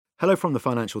Hello from the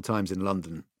Financial Times in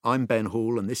London. I'm Ben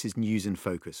Hall, and this is News in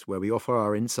Focus, where we offer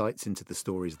our insights into the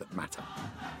stories that matter.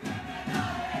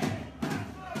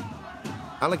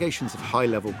 Allegations of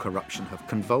high-level corruption have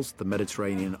convulsed the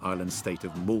Mediterranean island state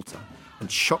of Malta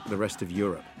and shocked the rest of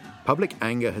Europe. Public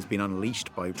anger has been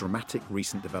unleashed by dramatic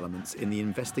recent developments in the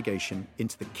investigation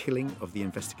into the killing of the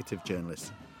investigative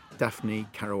journalist Daphne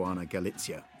Caruana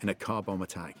Galizia in a car bomb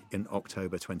attack in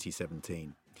October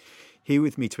 2017. Here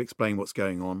with me to explain what's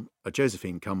going on are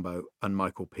Josephine Cumbo and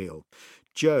Michael Peel.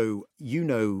 Joe, you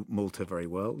know Malta very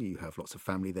well. You have lots of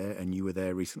family there, and you were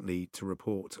there recently to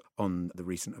report on the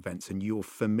recent events, and you're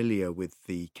familiar with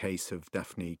the case of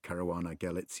Daphne Caruana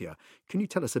Galizia. Can you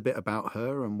tell us a bit about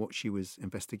her and what she was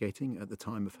investigating at the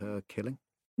time of her killing?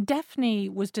 Daphne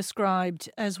was described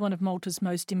as one of Malta's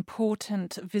most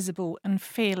important, visible and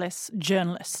fearless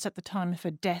journalists at the time of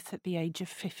her death at the age of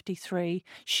 53.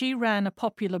 She ran a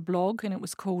popular blog, and it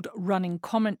was called Running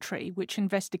Commentary, which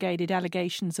investigated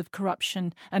allegations of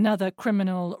corruption and other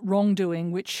criminal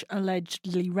wrongdoing which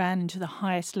allegedly ran into the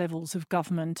highest levels of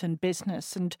government and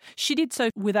business. And she did so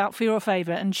without fear or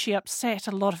favour, and she upset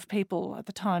a lot of people at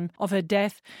the time of her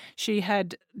death. She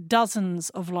had dozens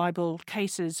of libel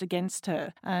cases against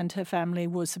her, and her family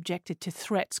was subjected to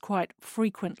threats quite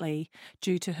frequently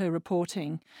due to her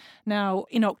reporting. Now,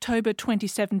 in October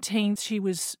 2017, she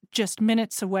was just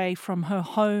minutes away from her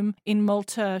home in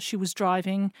Malta. She was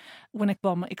driving when a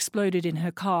bomb exploded in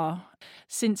her car.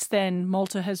 Since then,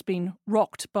 Malta has been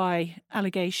rocked by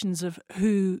allegations of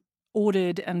who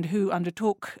ordered and who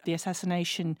undertook the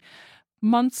assassination.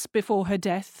 Months before her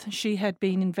death, she had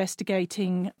been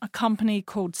investigating a company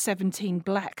called 17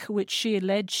 Black, which she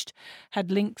alleged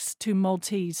had links to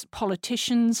Maltese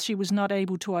politicians. She was not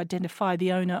able to identify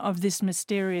the owner of this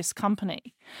mysterious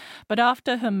company. But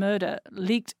after her murder,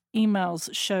 leaked emails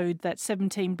showed that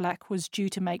 17 Black was due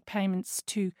to make payments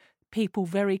to people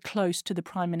very close to the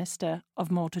Prime Minister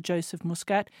of Malta, Joseph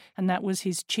Muscat, and that was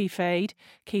his chief aide,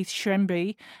 Keith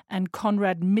Shremby, and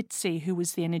Conrad Mitzi, who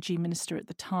was the Energy Minister at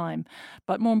the time.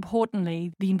 But more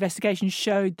importantly, the investigation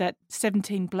showed that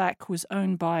 17 Black was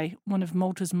owned by one of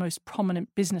Malta's most prominent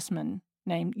businessmen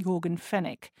named Jorgen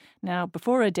Fenech. Now,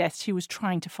 before her death, she was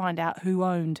trying to find out who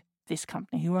owned this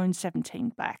company, who owned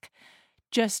 17 Black.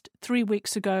 Just 3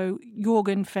 weeks ago,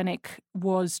 Jorgen Fenech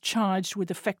was charged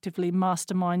with effectively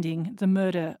masterminding the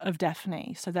murder of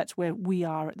Daphne. So that's where we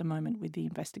are at the moment with the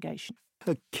investigation.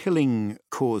 Her killing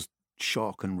caused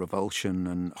shock and revulsion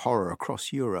and horror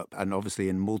across Europe and obviously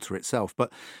in Malta itself.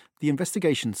 But the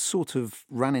investigation sort of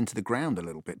ran into the ground a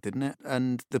little bit, didn't it?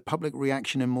 And the public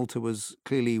reaction in Malta was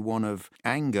clearly one of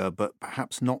anger, but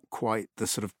perhaps not quite the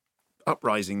sort of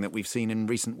uprising that we've seen in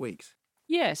recent weeks.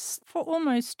 Yes, for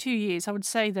almost 2 years, I would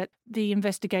say that the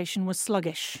investigation was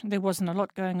sluggish. There wasn't a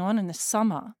lot going on in the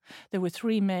summer. There were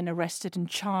 3 men arrested and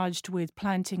charged with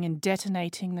planting and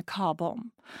detonating the car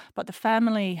bomb. But the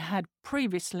family had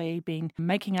previously been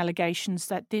making allegations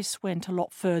that this went a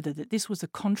lot further, that this was a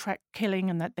contract killing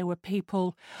and that there were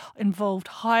people involved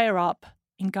higher up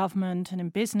in government and in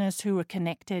business who were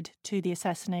connected to the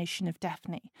assassination of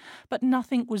Daphne. But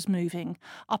nothing was moving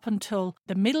up until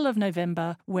the middle of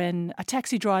November when a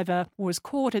taxi driver was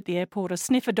caught at the airport. A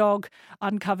sniffer dog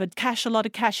uncovered a lot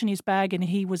of cash in his bag, and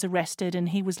he was arrested, and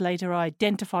he was later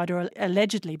identified, or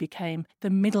allegedly became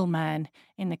the middleman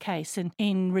in the case. And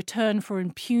in return for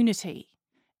impunity,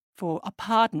 for a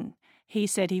pardon, he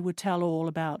said he would tell all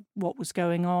about what was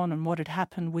going on and what had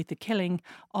happened with the killing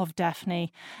of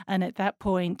Daphne. And at that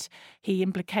point, he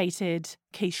implicated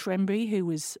Keith Shremby, who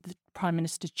was the Prime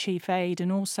Minister's chief aide,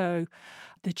 and also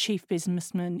the chief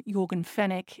businessman Jorgen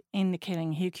Fenech in the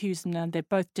killing. He accused them, and they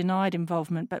both denied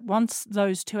involvement. But once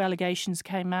those 2 allegations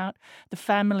came out, the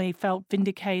family felt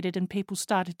vindicated and people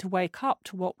started to wake up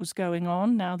to what was going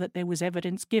on now that there was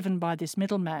evidence given by this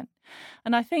middleman.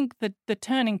 And I think that the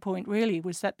turning point really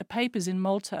was that the papers in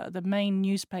Malta, the main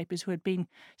newspapers who had been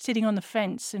sitting on the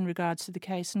fence in regards to the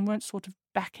case and weren't sort of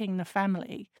backing the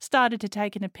family, started to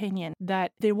take an opinion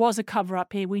that there was a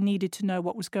cover-up here. We needed to know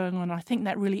what was going on. I think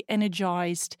that really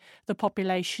energised the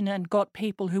population and got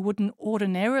people who wouldn't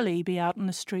ordinarily be out on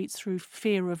the streets through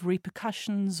fear of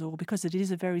repercussions, or because it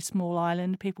is a very small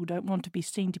island, people don't want to be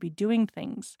seen to be doing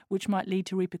things which might lead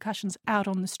to repercussions, out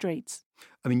on the streets.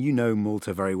 I mean, you know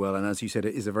Malta very well, and as you said,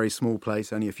 it is a very small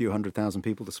place, only a few 100,000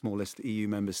 people, the smallest EU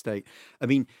member state. I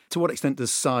mean, to what extent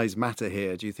does size matter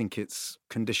here? Do you think it's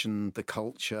conditioned the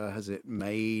culture? Has it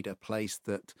made a place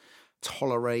that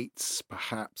tolerates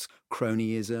perhaps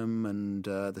cronyism and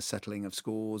the settling of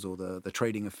scores or the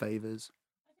trading of favours?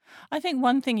 I think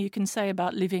one thing you can say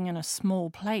about living in a small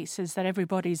place is that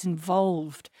everybody's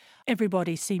involved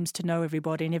everybody seems to know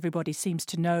everybody and everybody seems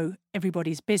to know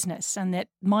everybody's business, and that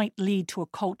might lead to a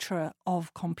culture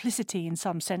of complicity in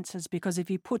some senses, because if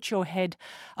you put your head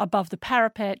above the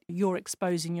parapet, you're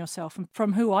exposing yourself. And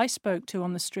from who I spoke to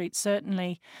on the street,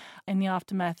 certainly in the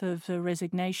aftermath of the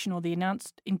resignation or the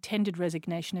announced intended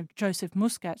resignation of Joseph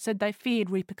Muscat, said they feared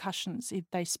repercussions if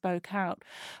they spoke out.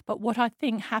 But what I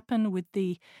think happened with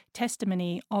the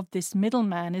testimony of this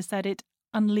middleman is that it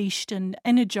unleashed and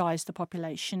energized the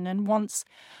population. And once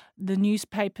the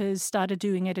newspapers started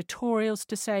doing editorials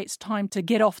to say it's time to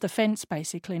get off the fence,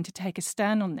 basically, and to take a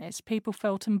stand on this, people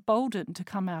felt emboldened to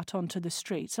come out onto the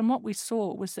streets. And what we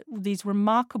saw was that these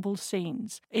remarkable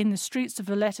scenes in the streets of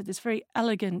Valletta, this very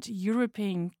elegant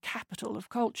European capital of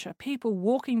culture, people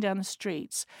walking down the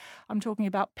streets. I'm talking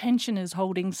about pensioners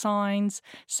holding signs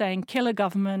saying killer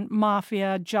government,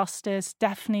 mafia, justice,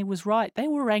 Daphne was right. They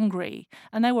were angry,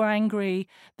 and they were angry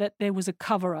that there was a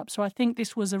cover-up. So I think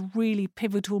this was a really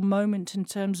pivotal moment in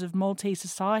terms of Maltese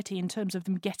society, in terms of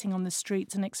them getting on the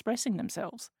streets and expressing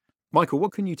themselves. Michael,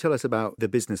 what can you tell us about the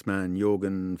businessman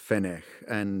Jorgen Fenech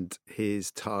and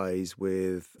his ties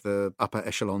with the upper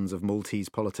echelons of Maltese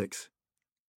politics?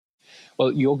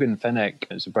 Well, Jorgen Fenech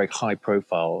is a very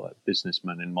high-profile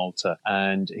businessman in Malta,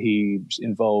 and he's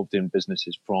involved in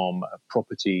businesses from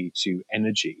property to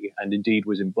energy, and indeed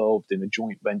was involved in a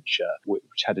joint venture which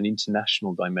had an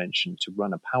international dimension to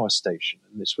run a power station.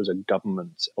 And this was a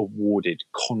government-awarded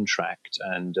contract,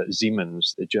 and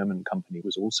Siemens, the German company,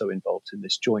 was also involved in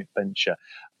this joint venture.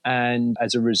 And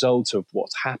as a result of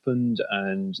what's happened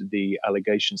and the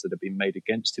allegations that have been made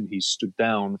against him, he stood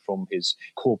down from his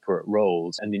corporate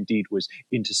roles and indeed was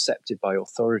intercepted by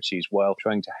authorities while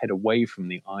trying to head away from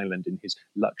the island in his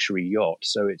luxury yacht.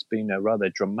 So it's been a rather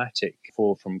dramatic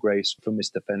fall from grace for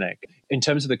Mr. Fenech. In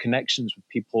terms of the connections with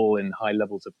people in high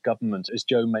levels of government, as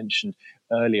Joe mentioned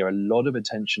earlier, a lot of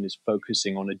attention is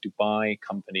focusing on a Dubai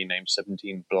company named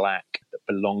 17 Black that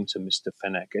belonged to Mr.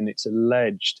 Fenech. And it's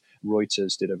alleged,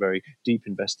 Reuters did a very deep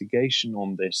investigation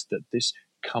on this, that this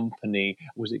company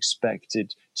was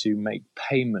expected to make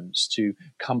payments to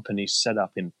companies set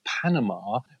up in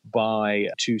Panama by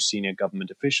two senior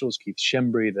government officials, Keith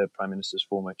Schembri, the Prime Minister's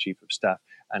former Chief of Staff,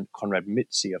 and Konrad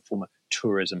Mitzi, a former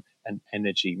tourism and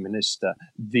energy minister.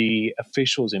 The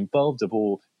officials involved have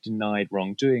all denied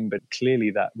wrongdoing, but clearly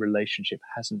that relationship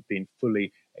hasn't been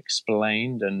fully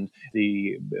explained. And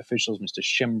the officials, Mr.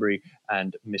 Schembri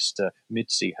and Mr.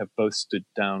 Mitzi, have both stood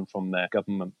down from their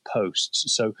government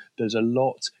posts. So there's a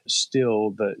lot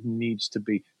still that needs to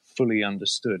be fully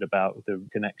understood about the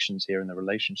connections here and the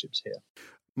relationships here.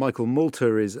 Michael,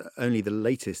 Malta is only the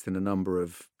latest in a number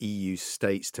of EU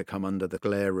states to come under the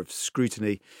glare of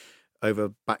scrutiny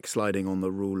over backsliding on the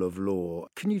rule of law.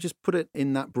 Can you just put it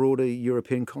in that broader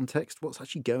European context? What's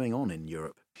actually going on in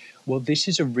Europe? Well, this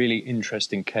is a really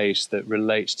interesting case that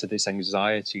relates to this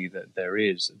anxiety that there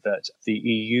is, that the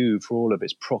EU, for all of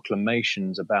its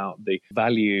proclamations about the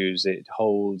values it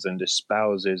holds and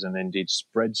espouses and indeed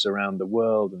spreads around the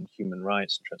world, and human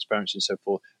rights and transparency and so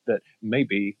forth, that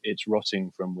maybe it's rotting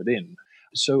from within.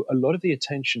 So a lot of the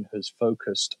attention has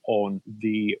focused on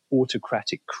the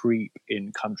autocratic creep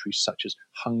in countries such as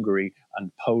Hungary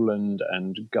and Poland,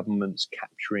 and governments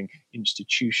capturing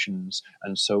institutions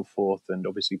and so forth. And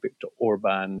obviously Viktor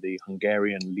Orban, the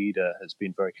Hungarian leader, has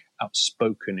been very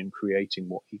outspoken in creating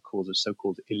what he calls a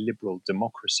so-called illiberal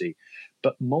democracy.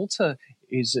 But Malta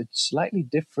is a slightly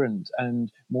different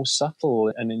and more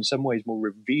subtle and in some ways more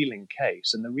revealing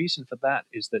case. And the reason for that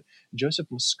is that Joseph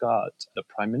Muscat, the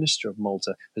Prime Minister of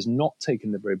Malta, has not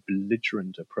taken the very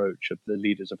belligerent approach of the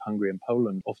leaders of Hungary and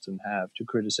Poland often have to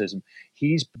criticism.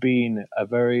 He's been a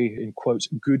very, in quotes,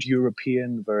 good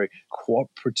European, very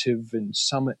cooperative in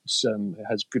summits,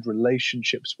 has good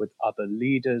relationships with other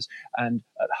leaders, and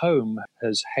at home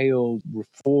has hailed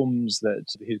reforms that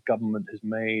his government has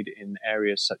made in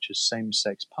areas such as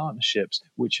same-sex partnerships,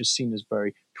 which is seen as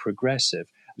very progressive.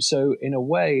 So in a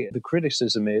way, the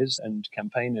criticism is, and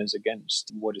campaigners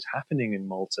against what is happening in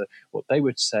Malta, what they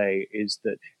would say is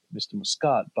that Mr.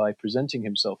 Muscat, by presenting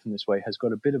himself in this way, has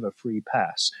got a bit of a free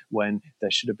pass when there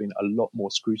should have been a lot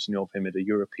more scrutiny of him at a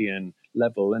European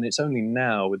level. And it's only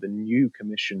now with the new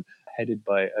commission headed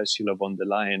by Ursula von der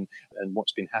Leyen and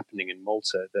what's been happening in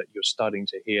Malta that you're starting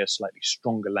to hear slightly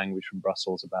stronger language from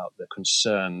Brussels about the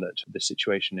concern that the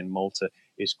situation in Malta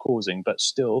is causing, but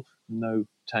still no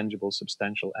tangible,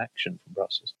 substantial action from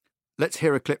Brussels. Let's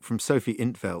hear a clip from Sophie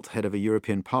Intveld, head of a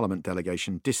European Parliament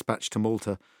delegation dispatched to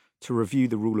Malta to review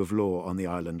the rule of law on the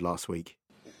island last week.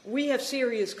 We have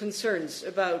serious concerns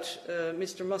about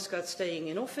Mr. Muscat staying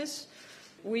in office.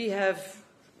 We have,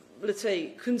 let's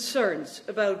say, concerns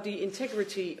about the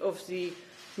integrity of the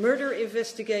murder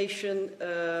investigation.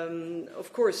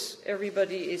 Of course,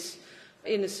 everybody is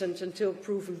innocent until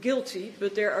proven guilty,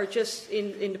 but there are just,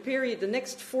 in the period, the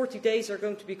next 40 days are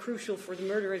going to be crucial for the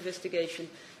murder investigation.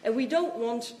 And we don't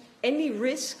want any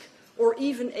risk, or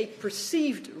even a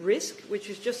perceived risk, which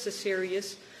is just as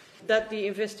serious, that the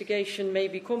investigation may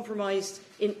be compromised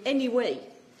in any way.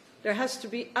 There has to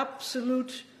be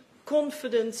absolute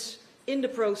confidence in the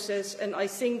process, and I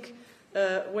think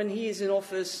when he is in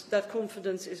office, that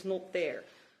confidence is not there.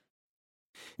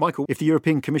 Michael, if the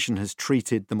European Commission has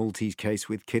treated the Maltese case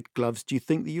with kid gloves, do you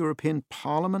think the European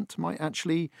Parliament might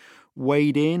actually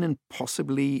wade in and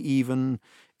possibly even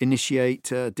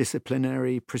initiate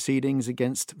disciplinary proceedings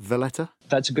against Valletta?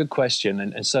 That's a good question,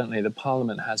 and certainly the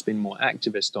Parliament has been more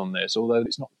activist on this, although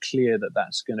it's not clear that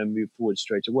that's going to move forward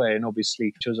straight away. And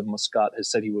obviously, Joseph Muscat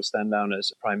has said he will stand down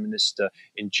as Prime Minister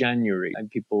in January, and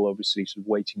people obviously sort of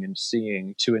waiting and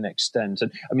seeing to an extent.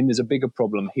 And I mean, there's a bigger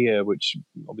problem here, which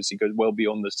obviously goes well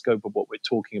beyond the scope of what we're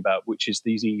talking about, which is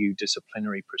these EU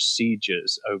disciplinary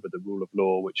procedures over the rule of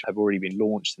law, which have already been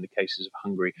launched in the cases of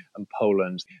Hungary and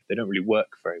Poland. They don't really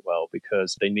work very well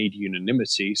because they need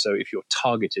unanimity. So if you're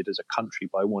targeted as a country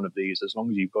by one of these, as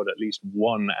long as you've got at least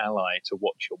one ally to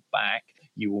watch your back,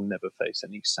 you will never face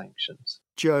any sanctions.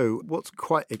 Joe, what's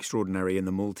quite extraordinary in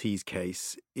the Maltese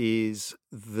case is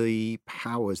the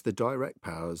powers, the direct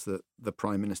powers that the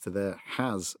Prime Minister there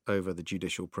has over the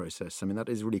judicial process. I mean, that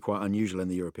is really quite unusual in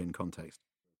the European context.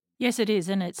 Yes, it is,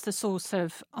 and it's the source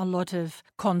of a lot of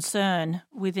concern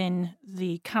within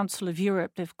the Council of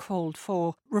Europe. They've called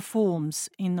for reforms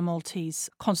in the Maltese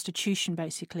constitution,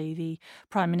 basically. The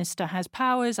Prime Minister has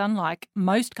powers, unlike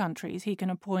most countries. He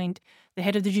can appoint the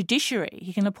head of the judiciary,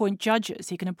 he can appoint judges,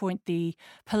 he can appoint the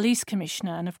police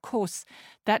commissioner, and of course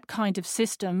that kind of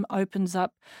system opens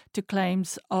up to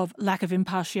claims of lack of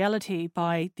impartiality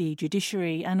by the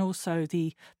judiciary and also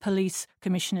the police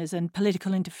commissioners and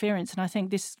political interference. And I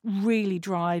think this really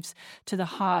drives to the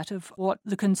heart of what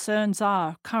the concerns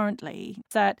are currently,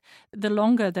 that the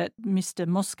longer that Mr.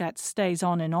 Muscat stays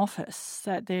on in office,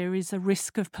 that there is a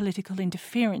risk of political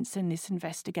interference in this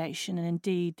investigation and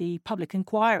indeed the public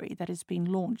inquiry that has been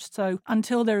launched. So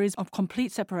until there is a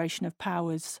complete separation of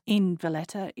powers in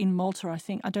Valletta, in Malta,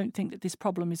 I don't think that this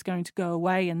problem is going to go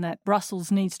away, and that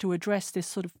Brussels needs to address this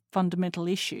sort of fundamental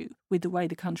issue with the way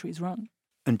the country is run.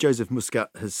 And Joseph Muscat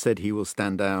has said he will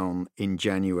stand down in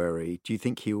January. Do you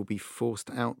think he will be forced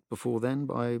out before then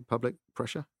by public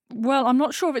pressure? Well, I'm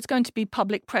not sure if it's going to be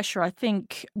public pressure. I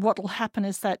think what will happen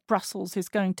is that Brussels is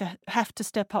going to have to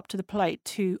step up to the plate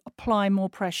to apply more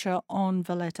pressure on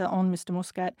Valletta, on Mr.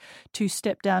 Muscat, to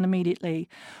step down immediately.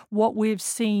 What we've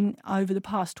seen over the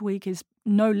past week is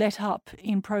no let-up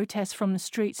in protests from the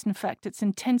streets. In fact, it's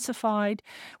intensified.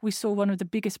 We saw one of the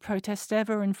biggest protests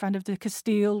ever in front of the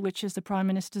Castile, which is the Prime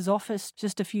Minister's office,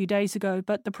 just a few days ago.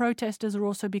 But the protesters are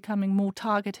also becoming more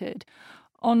targeted.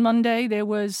 On Monday, there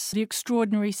was the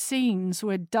extraordinary scenes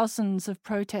where dozens of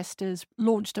protesters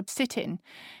launched a sit-in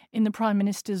in the Prime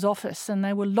Minister's office, and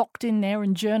they were locked in there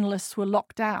and journalists were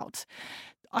locked out.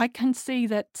 I can see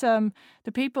that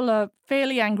the people are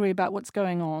fairly angry about what's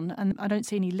going on, and I don't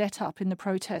see any let-up in the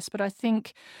protests. But I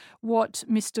think what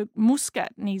Mr.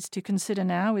 Muscat needs to consider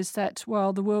now is that,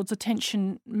 while the world's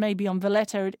attention may be on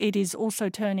Valletta, it is also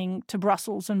turning to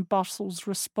Brussels and Brussels'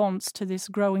 response to this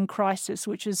growing crisis,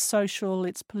 which is social,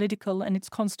 it's political, and it's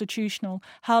constitutional.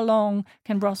 How long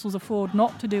can Brussels afford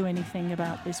not to do anything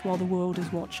about this while the world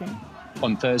is watching?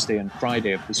 On Thursday and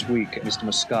Friday of this week, Mr.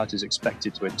 Muscat is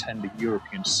expected to attend a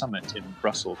European summit in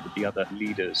Brussels with the other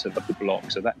leaders of the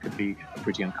bloc, so that could be a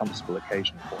pretty uncomfortable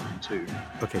occasion for him too.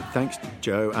 OK, thanks,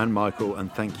 Joe and Michael,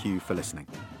 and thank you for listening.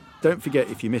 Don't forget,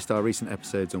 if you missed our recent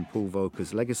episodes on Paul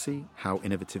Volcker's legacy, how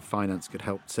innovative finance could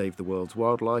help save the world's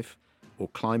wildlife, or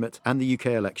climate, and the UK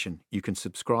election, you can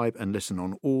subscribe and listen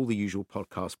on all the usual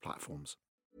podcast platforms.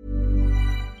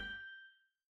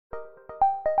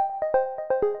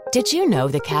 Did you know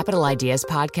the Capital Ideas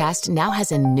podcast now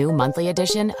has a new monthly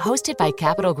edition hosted by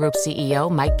Capital Group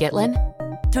CEO Mike Gitlin?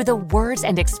 Through the words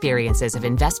and experiences of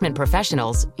investment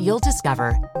professionals, you'll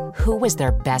discover who was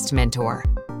their best mentor,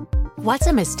 what's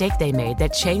a mistake they made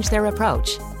that changed their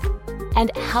approach,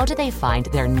 and how do they find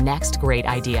their next great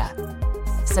idea.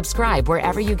 Subscribe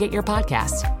wherever you get your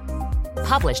podcasts.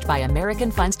 Published by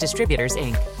American Funds Distributors,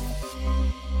 Inc.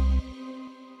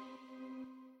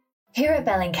 Here at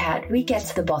Bellingcat, we get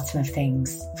to the bottom of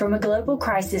things. From a global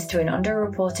crisis to an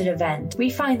underreported event, we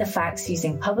find the facts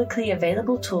using publicly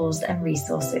available tools and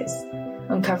resources,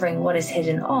 uncovering what is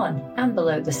hidden on and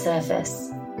below the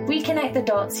surface. We connect the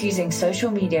dots using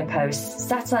social media posts,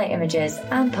 satellite images,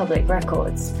 and public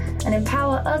records, and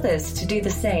empower others to do the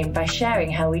same by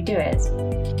sharing how we do it.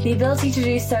 The ability to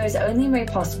do so is only made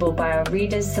possible by our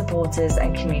readers, supporters,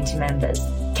 and community members.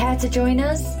 Care to join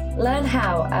us? Learn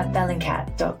how at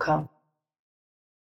bellingcat.com.